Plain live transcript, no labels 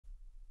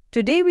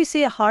Today we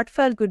say a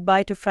heartfelt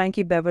goodbye to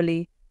Frankie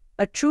Beverly,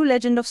 a true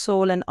legend of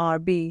soul and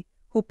R&B,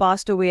 who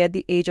passed away at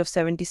the age of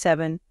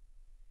 77.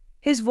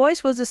 His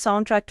voice was the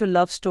soundtrack to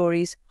love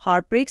stories,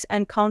 heartbreaks,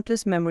 and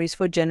countless memories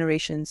for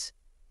generations.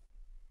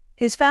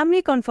 His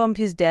family confirmed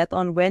his death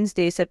on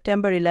Wednesday,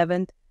 September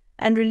 11th,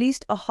 and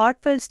released a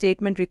heartfelt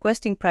statement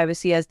requesting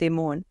privacy as they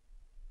mourn.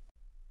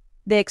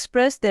 They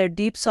expressed their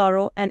deep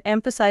sorrow and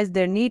emphasized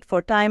their need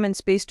for time and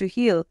space to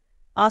heal,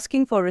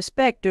 asking for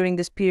respect during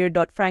this period.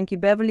 Frankie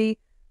Beverly,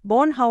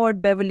 born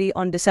Howard Beverly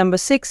on December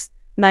 6,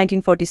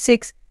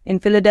 1946, in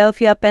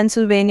Philadelphia,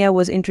 Pennsylvania,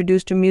 was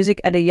introduced to music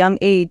at a young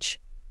age.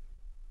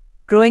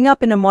 Growing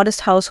up in a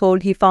modest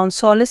household, he found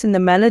solace in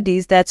the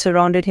melodies that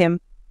surrounded him.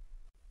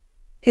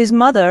 His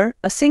mother,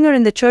 a singer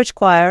in the church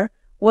choir,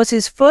 was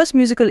his first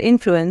musical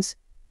influence,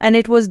 and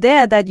it was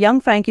there that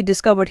young Frankie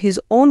discovered his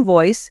own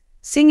voice,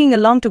 singing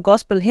along to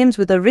gospel hymns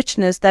with a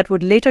richness that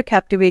would later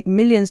captivate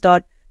millions.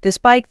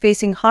 Despite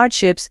facing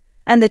hardships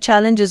and the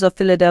challenges of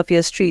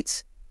Philadelphia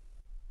streets,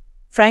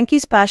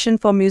 Frankie's passion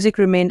for music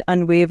remained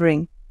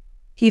unwavering.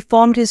 He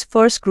formed his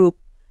first group,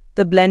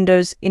 the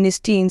Blenders, in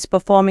his teens,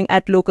 performing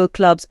at local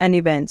clubs and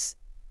events.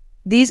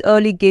 These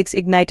early gigs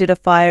ignited a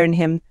fire in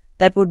him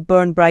that would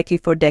burn brightly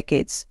for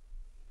decades.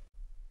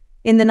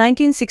 In the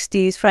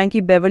 1960s,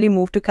 Frankie Beverly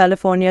moved to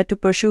California to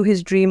pursue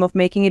his dream of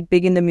making it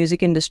big in the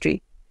music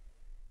industry.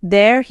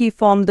 There, he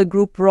formed the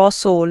group Raw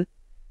Soul,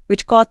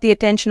 which caught the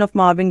attention of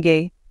Marvin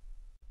Gaye.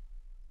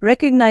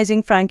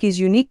 Recognizing Frankie's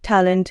unique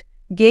talent,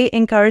 Gaye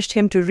encouraged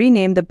him to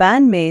rename the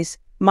band Maze,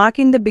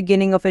 marking the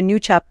beginning of a new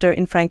chapter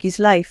in Frankie's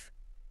life.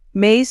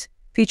 Maze,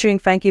 featuring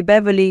Frankie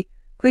Beverly,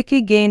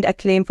 quickly gained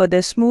acclaim for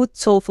their smooth,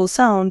 soulful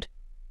sound.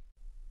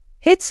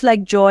 Hits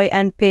like Joy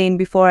and Pain,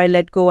 Before I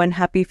Let Go, and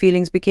Happy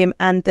Feelings became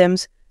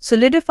anthems,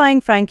 solidifying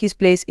Frankie's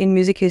place in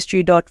music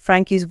history.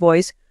 Frankie's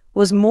voice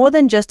was more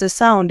than just a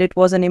sound, it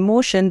was an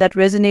emotion that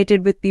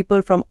resonated with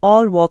people from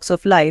all walks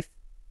of life.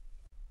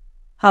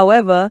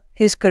 However,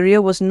 his career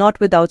was not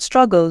without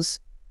struggles.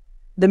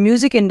 The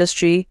music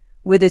industry,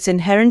 with its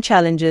inherent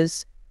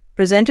challenges,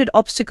 presented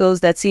obstacles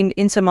that seemed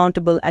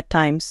insurmountable at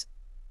times.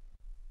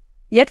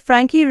 Yet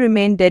Frankie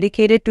remained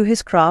dedicated to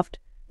his craft,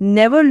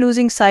 never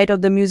losing sight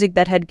of the music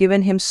that had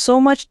given him so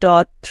much.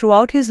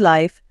 Throughout his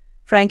life,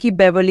 Frankie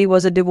Beverly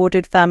was a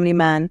devoted family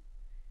man.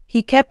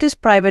 He kept his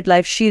private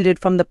life shielded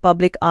from the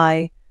public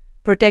eye,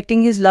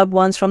 protecting his loved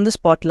ones from the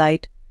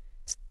spotlight.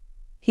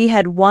 He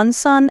had one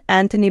son,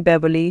 Anthony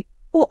Beverly,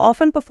 who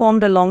often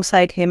performed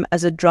alongside him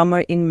as a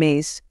drummer in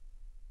Maze.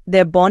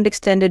 Their bond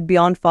extended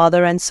beyond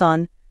father and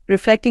son,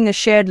 reflecting a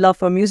shared love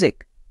for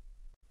music.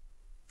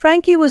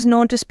 Frankie was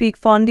known to speak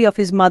fondly of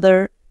his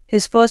mother,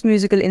 his first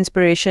musical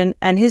inspiration,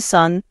 and his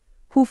son,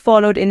 who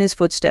followed in his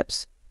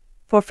footsteps.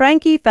 For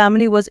Frankie,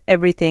 family was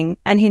everything,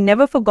 and he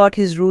never forgot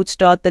his roots.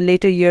 The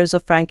later years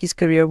of Frankie's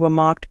career were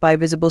marked by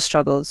visible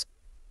struggles.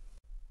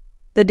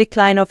 The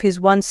decline of his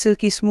once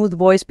silky smooth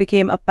voice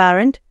became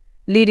apparent,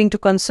 leading to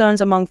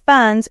concerns among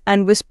fans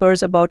and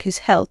whispers about his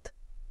health.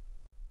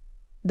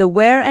 The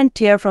wear and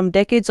tear from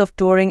decades of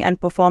touring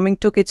and performing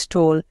took its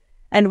toll,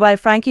 and while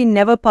Frankie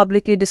never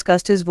publicly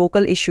discussed his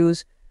vocal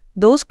issues,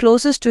 those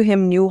closest to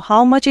him knew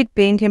how much it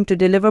pained him to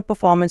deliver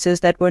performances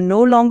that were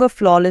no longer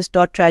flawless.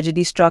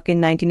 Tragedy struck in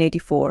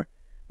 1984,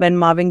 when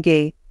Marvin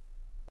Gaye,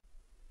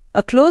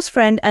 a close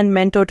friend and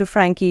mentor to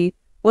Frankie,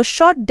 was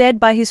shot dead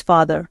by his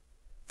father.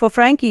 For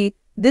Frankie,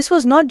 this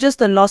was not just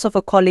the loss of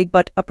a colleague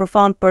but a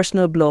profound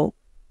personal blow.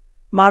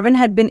 Marvin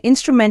had been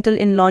instrumental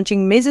in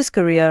launching Maze's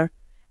career,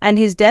 and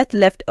his death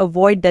left a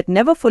void that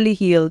never fully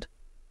healed.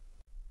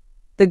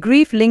 The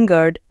grief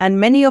lingered, and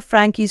many of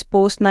Frankie's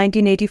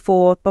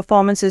post-1984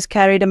 performances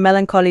carried a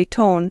melancholy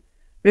tone,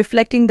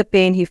 reflecting the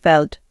pain he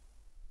felt.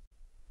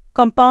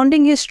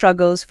 Compounding his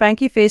struggles,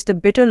 Frankie faced a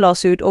bitter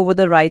lawsuit over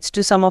the rights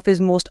to some of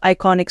his most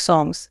iconic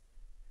songs.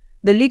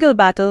 The legal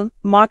battle,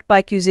 marked by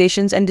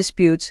accusations and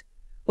disputes,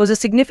 was a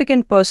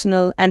significant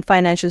personal and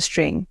financial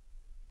strain.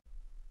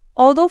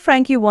 Although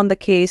Frankie won the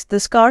case, the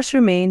scars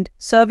remained,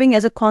 serving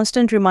as a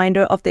constant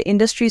reminder of the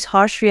industry's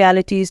harsh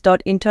realities.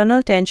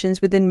 Internal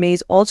tensions within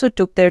Maze also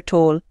took their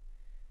toll.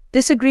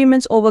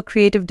 Disagreements over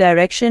creative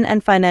direction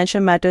and financial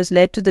matters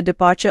led to the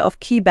departure of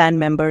key band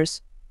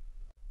members.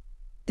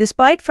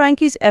 Despite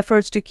Frankie's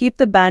efforts to keep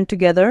the band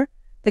together,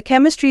 the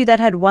chemistry that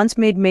had once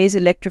made Maze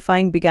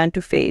electrifying began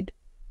to fade.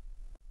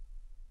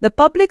 The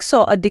public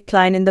saw a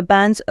decline in the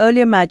band's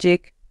earlier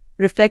magic,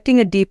 reflecting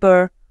a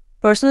deeper,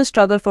 personal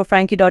struggle for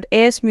Frankie.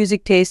 As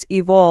music tastes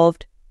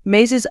evolved,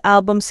 Maze's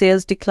album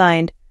sales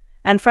declined,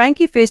 and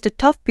Frankie faced a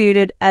tough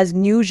period as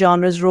new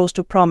genres rose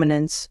to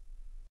prominence.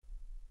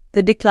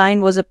 The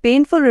decline was a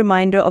painful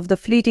reminder of the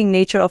fleeting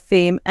nature of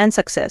fame and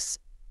success.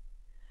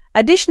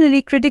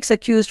 Additionally, critics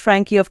accused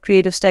Frankie of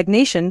creative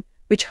stagnation,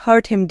 which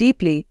hurt him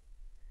deeply.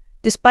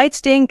 Despite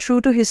staying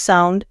true to his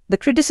sound, the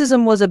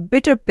criticism was a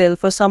bitter pill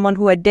for someone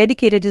who had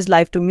dedicated his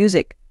life to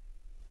music.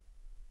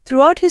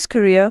 Throughout his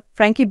career,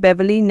 Frankie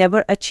Beverly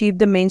never achieved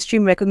the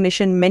mainstream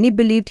recognition many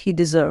believed he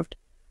deserved.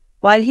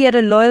 While he had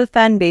a loyal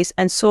fan base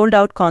and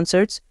sold-out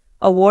concerts,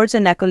 awards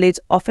and accolades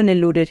often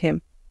eluded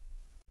him.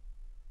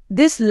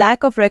 This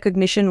lack of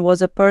recognition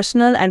was a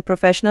personal and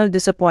professional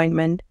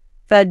disappointment,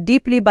 felt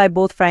deeply by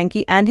both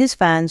Frankie and his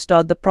fans.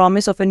 The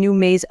promise of a new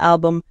Maze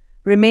album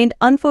remained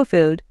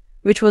unfulfilled,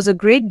 which was a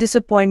great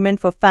disappointment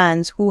for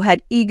fans who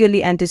had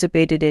eagerly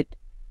anticipated it.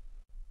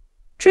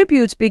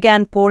 Tributes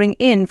began pouring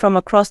in from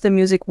across the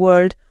music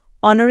world,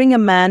 honoring a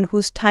man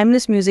whose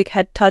timeless music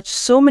had touched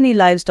so many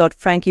lives.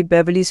 Frankie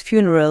Beverly's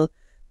funeral,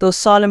 though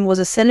solemn, was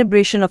a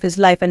celebration of his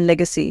life and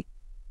legacy.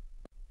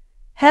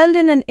 Held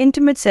in an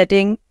intimate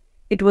setting,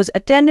 it was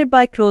attended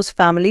by close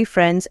family,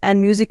 friends,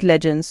 and music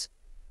legends.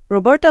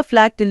 Roberta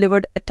Flack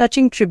delivered a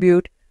touching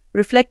tribute,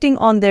 reflecting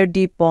on their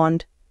deep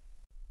bond.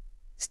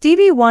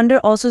 Stevie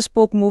Wonder also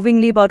spoke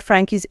movingly about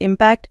Frankie's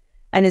impact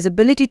and his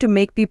ability to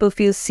make people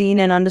feel seen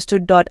and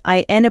understood.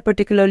 In a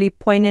particularly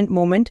poignant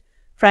moment,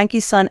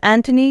 Frankie's son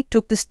Anthony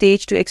took the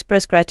stage to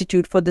express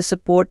gratitude for the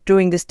support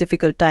during this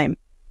difficult time.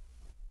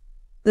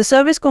 The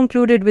service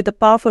concluded with a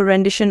powerful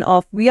rendition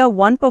of We Are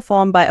One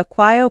performed by a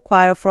choir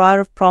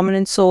of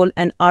prominent soul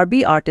and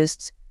R&B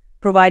artists,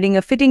 providing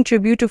a fitting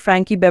tribute to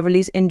Frankie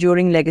Beverly's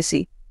enduring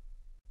legacy.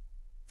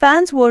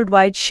 Fans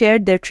worldwide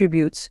shared their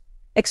tributes,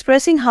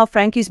 expressing how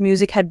Frankie's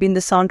music had been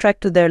the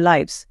soundtrack to their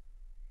lives.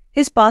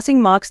 His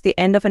passing marks the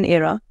end of an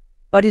era,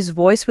 but his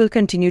voice will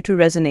continue to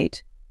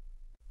resonate.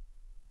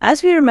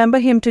 As we remember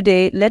him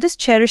today, let us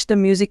cherish the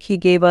music he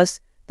gave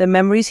us, the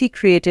memories he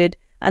created,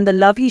 and the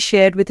love he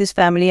shared with his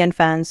family and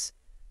fans.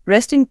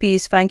 Rest in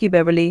peace, Frankie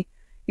Beverly.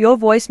 Your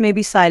voice may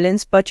be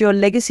silenced, but your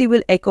legacy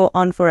will echo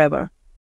on forever.